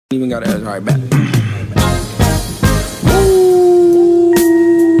Even got to right back.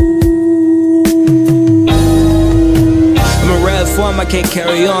 I can't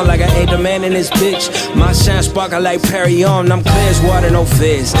carry on like I ain't the man in this bitch. My shine sparkle like Perry on. I'm clear as water, no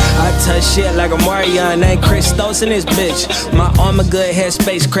fizz. I touch shit like a Marion. Ain't Christos in this bitch. My armor good,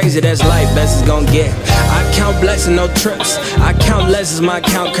 headspace crazy. That's life, best it's gon' get. I count blessings, no trips. I count lessons, my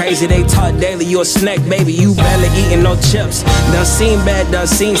count crazy. They talk daily, you a snack, baby. You barely eating no chips. Done seen bad, done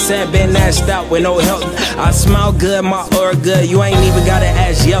seen sad. Been asked out with no help. I smile good, my aura good. You ain't even gotta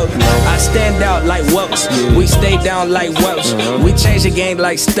ask yo. I stand out like Welch. We stay down like Welch. We change the game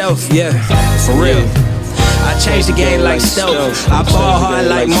like stealth, yeah, for real. I changed the game like stealth. I ball hard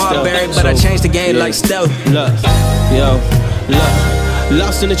like Marbury, but I changed the game like stealth. Look, yo, look.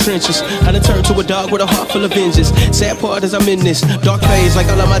 Lost in the trenches, I done turned to a dog with a heart full of vengeance. Sad part is I'm in this dark phase, like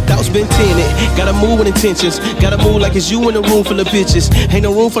all of my doubts been tinted. Gotta move with intentions, gotta move like it's you in a room full of bitches. Ain't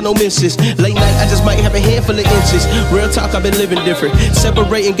no room for no misses. Late night, I just might have a handful of inches. Real talk, I've been living different.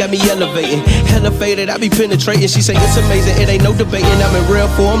 Separating got me elevating. Hella faded, I be penetrating. She say it's amazing, it ain't no debating. I'm in real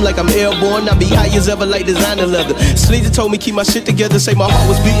form, like I'm airborne. I be high as ever, like designer leather. Sleazy told me keep my shit together. Say my heart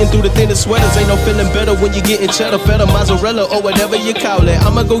was beating through the thinnest sweaters. Ain't no feeling better when you getting cheddar, feta, mozzarella, or whatever you call it.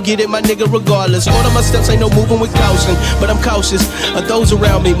 I'ma go get it, my nigga, regardless. Order my steps, ain't no moving with caution. But I'm cautious of those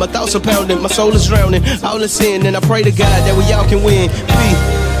around me. My thoughts are pounding, my soul is drowning. All is sin, and I pray to God that we all can win.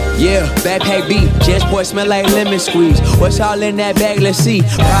 Peace. Yeah, backpack beat, Jets boy smell like lemon squeeze. What's all in that bag? Let's see.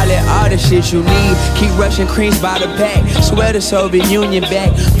 Probably all the shit you need. Keep rushing creams by the pack. Swear the Soviet Union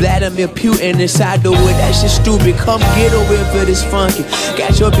back. Vladimir Putin inside the wood. That shit stupid. Come get a whip for this funky.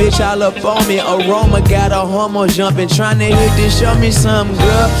 Got your bitch all up on me. Aroma got a homo jumping. Tryna hit this, show me something,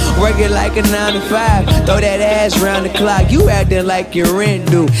 girl. Work it like a 9 to 5. Throw that ass round the clock. You acting like your rent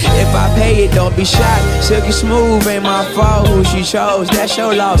due. If I pay it, don't be shocked. Silky smooth ain't my fault. Who she chose, that's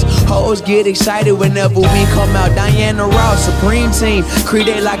your loss. Hoes get excited whenever we come out. Diana Ross, Supreme Team.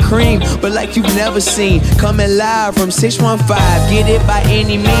 Create like cream, but like you've never seen. Coming live from 615. Get it by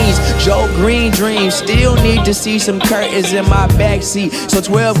any means. Joe Green dreams. Still need to see some curtains in my backseat. So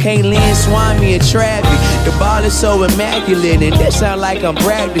 12 can't lean swine me in traffic. The ball is so immaculate, and this sound like I'm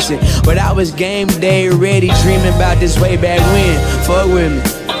practicing. But I was game day ready, dreaming about this way back when. Fuck with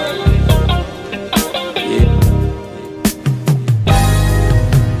me.